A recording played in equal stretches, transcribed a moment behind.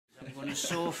to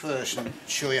sew first and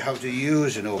show you how to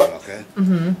use an overlocker.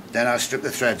 Then I'll strip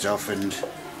the threads off and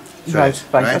thread.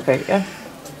 Right, okay, yeah.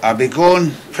 I'll be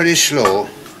going pretty slow.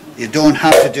 You don't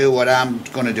have to do what I'm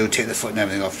going to do, take the foot and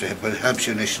everything off it, but it helps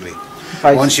you initially.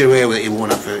 Right. Once you're aware with it, you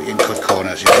won't have to cut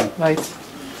corners, you know? Right.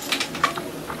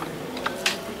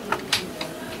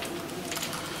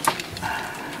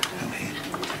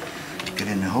 Get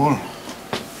in the hole.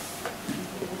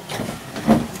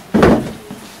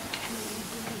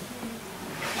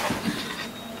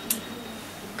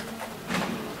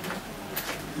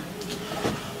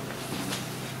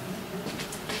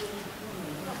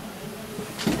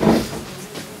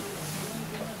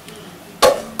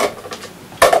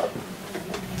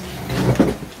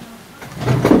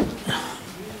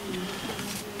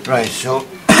 Right, so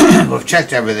we've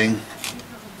checked everything.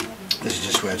 This is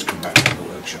just where it's come back to the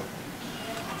workshop.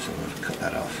 So we'll cut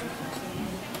that off.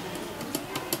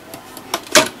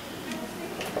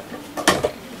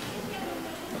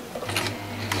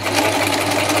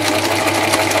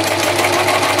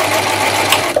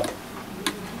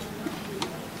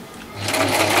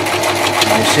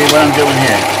 Now you see what I'm doing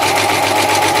here?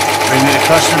 Bring it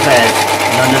across the bed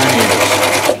and under the needles.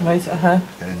 Right,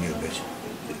 Get a new bit.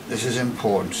 This is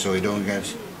important so you don't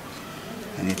get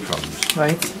any problems.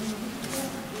 Right.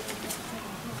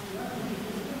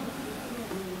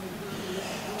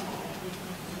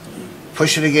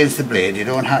 Push it against the blade. You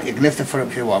don't have. You can lift the foot up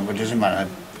if you want, but it doesn't matter.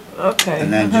 Okay.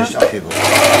 And then just off you go. Oh,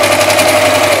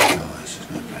 this is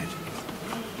not right.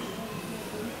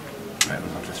 Right,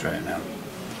 we'll have to thread it now.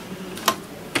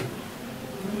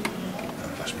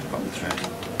 I've lost my bottom thread.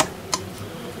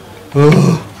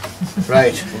 Oh.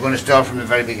 Right, we're going to start from the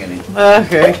very beginning.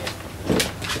 Okay.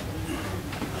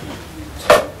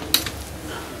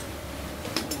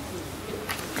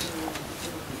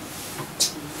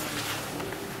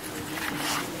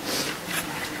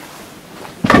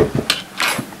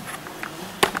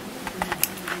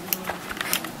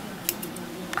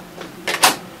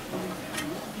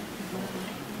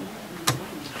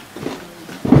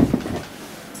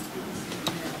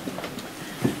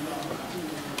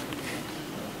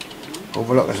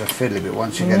 Overlockers are fiddly, but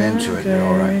once you get into it, you're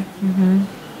alright.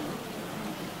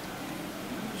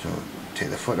 So take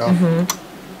the foot off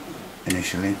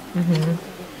initially.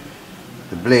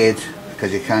 The blade,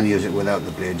 because you can use it without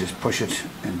the blade, just push it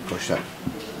and push that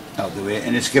out the way,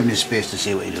 and it's giving you space to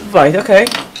see what you do. Right, okay.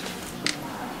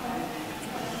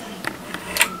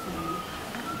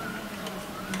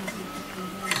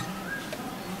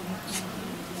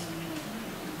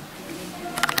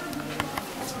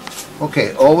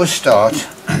 Okay, always start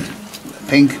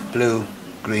pink, blue,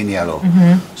 green, yellow.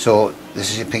 So this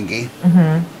is your pinky.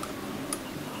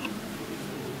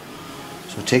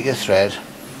 So take your thread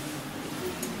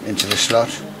into the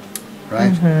slot,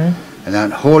 right? And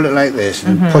then hold it like this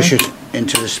and then push it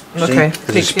into the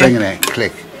there's a spring in it,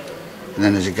 click. And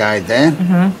then there's a guide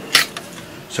there.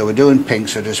 So we're doing pink,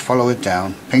 so just follow it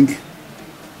down. Pink,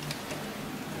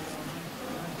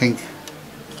 pink,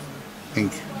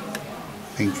 pink,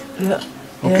 pink. Yeah.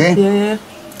 Okay? Yeah.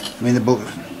 I mean the book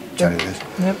tell you this.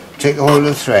 Yep. Take a hold of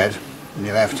the thread in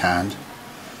your left hand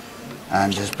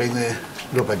and just bring the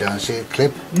rubber down, see it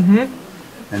clip, and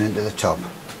into the top.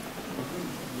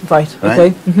 Right,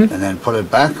 okay. And then pull it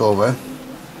back over.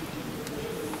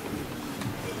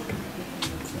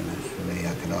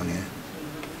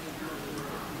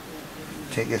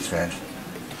 Take your thread.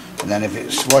 And then if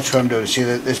it's, watch what I'm doing, see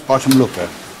this bottom looper?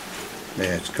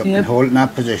 There, it's got and hold it in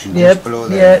that position, just below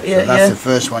there. So that's the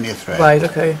first one you thread. Right,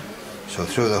 okay. So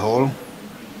through the hole.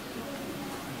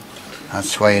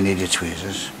 That's why you need your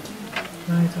tweezers.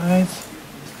 Right.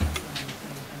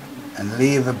 And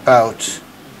leave about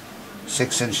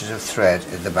 6 inches of thread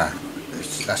at the back.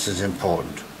 That's as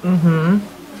important. It's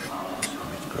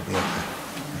got to be at the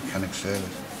mechanic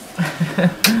service.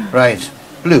 Right,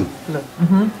 blue.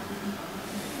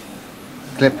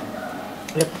 Clip.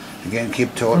 Yep. Again,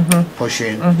 keep taut, push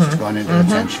in, it's going into the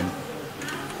tension.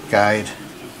 Guide,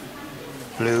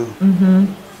 blue,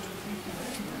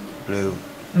 blue,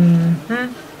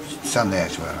 it's on there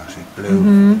as well actually, blue,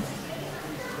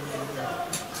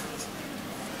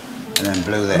 and then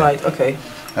blue there. Right, okay.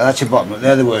 Now that's your bottom,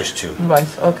 they're the worst two.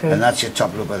 Right, okay. And that's your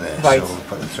top looper there, right. So we'll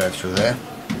put the thread through there.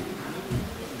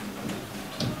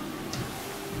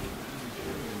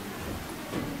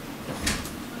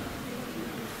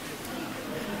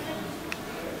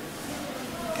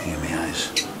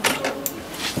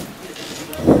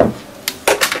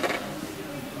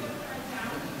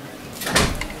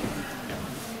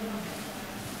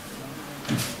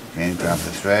 Again, grab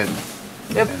the thread,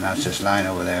 and that's this line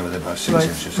over there with about 6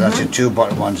 inches. So that's your two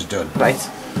bottom ones done. Right.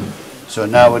 So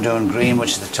now we're doing green,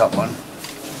 which is the top one.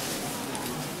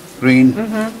 Green.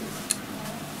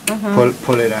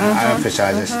 Pull it, I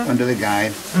emphasise this, under the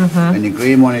guide. And your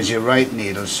green one is your right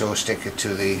needle, so stick it to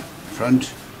the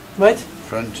front. Right.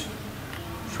 Front,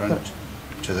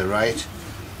 to the right.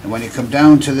 And when you come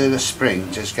down to the spring,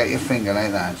 just get your finger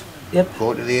like that. Yep.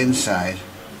 Go to the inside.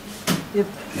 Yep.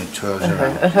 And it twirls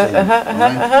around.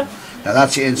 Right? Now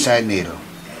that's your inside needle.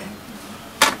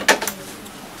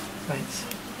 Right.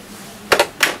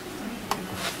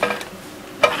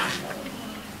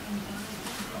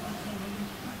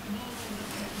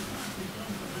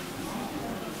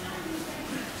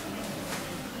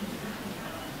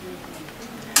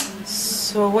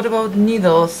 So what about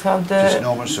needles? Have the Just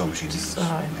normal sewing machine needles.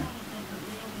 Yeah.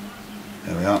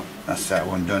 There we are. That's that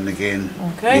one done again.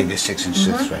 Okay. Leave your 6 inches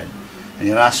of thread. And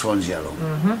your last one's yellow.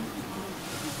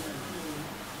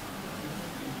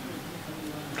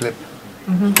 Clip,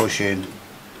 push in,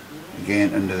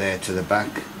 again under there to the back,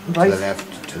 Right. to the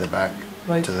left, to the back,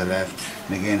 Right. to the left,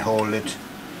 and again hold it,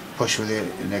 push with your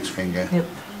next finger. Yep.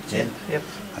 In. Yep.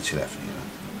 That's your left needle.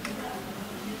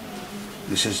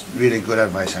 This is really good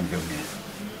advice I'm giving you.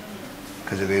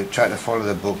 Because if you try to follow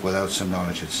the book without some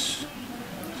knowledge, it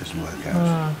doesn't work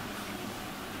out.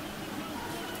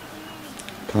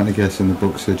 Kind of guess in the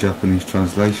book's a Japanese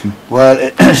translation. Well,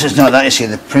 it's not that. You see,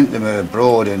 they print them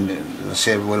abroad and they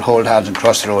say we'll hold hands and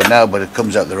cross the road now, but it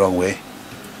comes out the wrong way.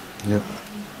 Yep.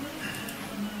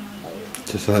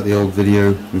 Just like the old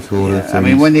video with all the things. I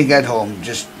mean, when you get home,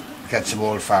 just get some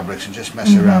old fabrics and just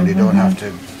mess around. You don't have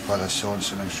to bother sewing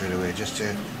something straight away. Just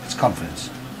to, it's confidence.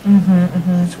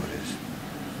 That's what it is.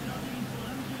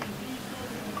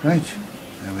 Right,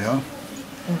 there we are.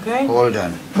 Okay. All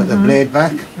done. Put the blade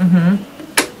back.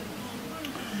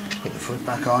 Put the foot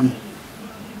back on.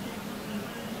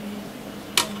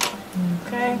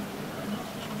 Okay.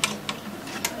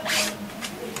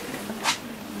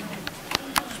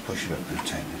 Just push it up and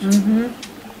tighten it.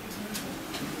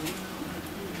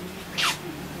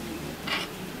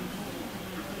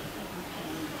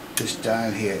 This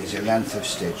dial here is a length of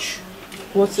stitch.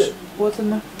 What's it? What's in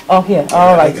there? Oh, here.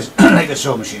 All right. Like a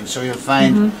sewing machine. So you'll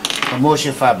find for most of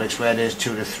your fabrics where there's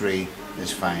 2 to 3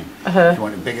 is fine. If you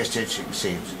want a bigger stitch, you can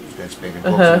see it gets bigger.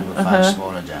 Go from number 5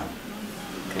 smaller down.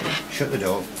 Shut the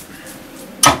door.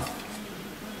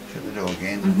 Shut the door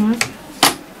again.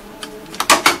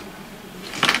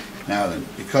 Now then,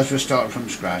 because we're starting from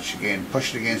scratch, again,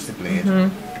 push it against the blade.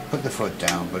 Put the foot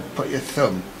down, but put your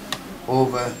thumb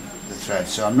over the thread.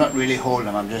 So I'm not really holding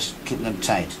them, I'm just keeping them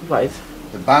tight. Right.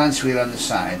 The balance wheel on the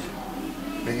side,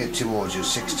 bring it towards you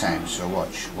 6 times. So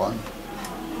watch. 1,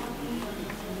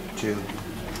 2,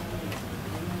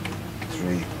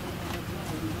 3,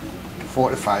 4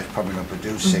 to 5 probably not, but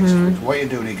do 6. But what you're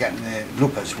doing, you're getting the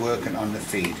loopers working on the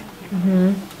feed.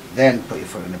 Then put your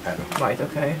foot in the pedal. Right.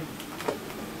 Okay.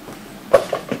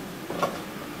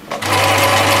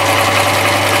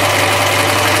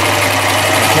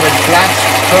 Put it flat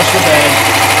across the bed,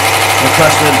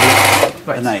 across the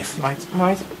Right. knife. Right.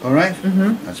 Right. All right?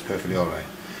 That's perfectly all right.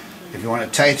 If you want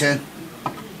it tighter,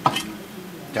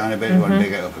 down a bit. If you want it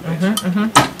bigger, up a bit.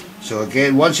 So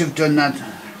again, once you've done that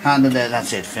handle there,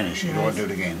 that's it. Finish. You don't want to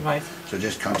do it again. Right. So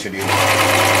just continue. And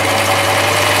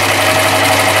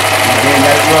again,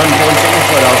 let it run. Don't take your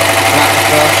foot off. Flat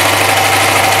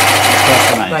across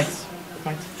the knife. Right.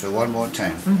 Right. So one more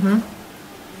time.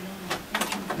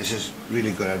 This is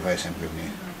really good advice I'm giving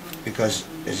you, because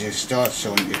as you start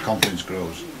sewing, your confidence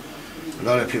grows. A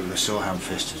lot of people are so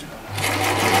ham-fisted.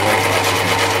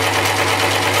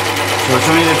 So it's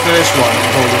only the first one,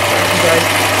 and hold it first.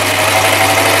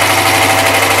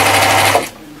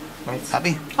 Right.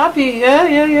 Happy? Happy? Yeah.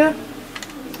 Yeah.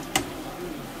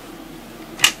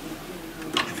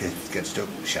 If you get stuck,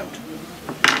 shout.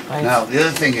 Right. Now the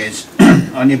other thing is,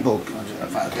 on your book,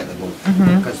 I'll get the book,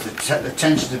 because the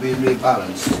tensions are being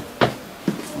rebalanced,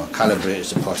 or calibrated is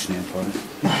the posh name for it.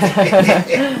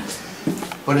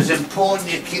 But it's important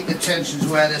you keep the tensions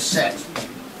where they're set.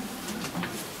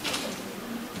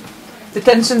 The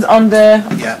tension's on the.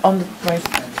 Yeah. On the right.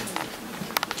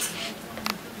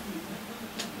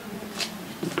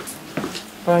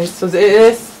 Right. So it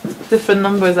is different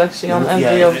numbers actually on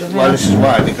every of them. Well, this is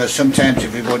why, because sometimes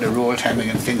if you go to roll timing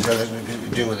and things like that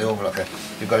to do with the overlocker,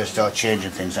 you've got to start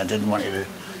changing things. I didn't want you to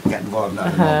get involved in that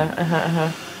at the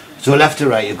moment. So left to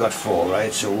right, you've got 4,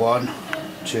 right? So 1,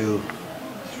 2,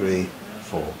 3,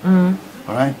 4.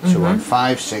 All right? So 1,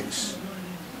 5, 6,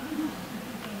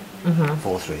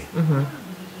 4, 3.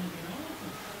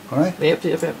 All right? Yep.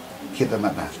 Keep them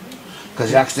at that.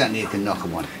 Because accidentally you can knock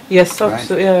them one. Yes, Right?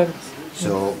 absolutely. Yeah.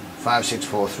 So 5, 6,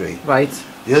 4, 3. Right.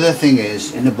 The other thing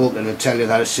is, in the book it'll tell you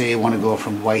that, say you want to go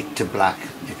from white to black,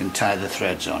 you can tie the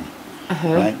threads on.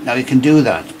 Right? Now you can do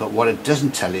that, but what it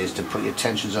doesn't tell you is to put your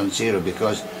tensions on 0,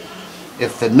 because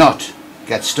if the knot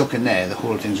gets stuck in there, the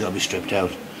whole thing's got to be stripped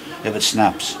out if it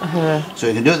snaps. So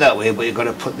you can do it that way, but you've got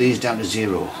to put these down to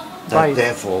 0. Right.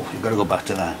 Therefore, you've got to go back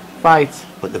to that. Right.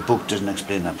 But the book doesn't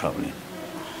explain that properly.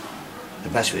 The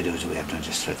best way to do is we have to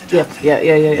just thread the damn thing. Yeah,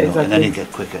 exactly. And then you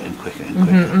get quicker and quicker and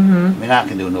quicker. I mean, I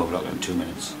can do an overlocker in 2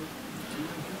 minutes.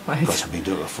 Right. Because I've been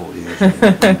doing it for 40 years.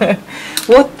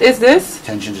 What is this?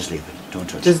 Tension, just leave it. Don't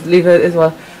touch Just it. leave it as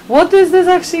well. What is this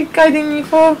actually guiding you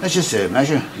for? That's just a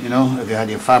measure, you know, if you had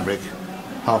your fabric,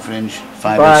 1/2 inch,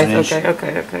 5/8 Right, inch.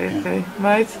 okay.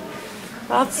 Right.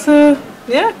 That's,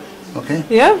 yeah. Okay?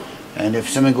 Yeah. And if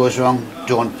something goes wrong,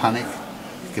 don't panic.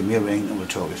 Give me a ring and we'll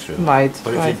talk it through. Right,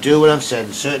 But if you do what I've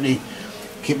said, certainly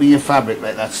keeping your fabric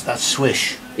like that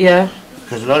swish. Yeah.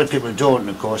 Because a lot of people don't, and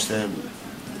of course the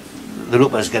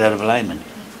loopers get out of alignment.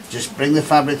 Just bring the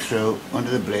fabric through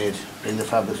under the blade, bring the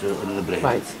fabric through under the blade.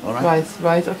 Right. All right?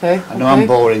 Right, okay. I know I'm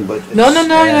boring, but it's, No,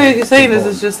 you're saying this important.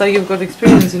 is just like you've got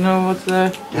experience, you know what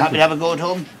the... You happy to have a go at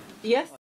home? Yes.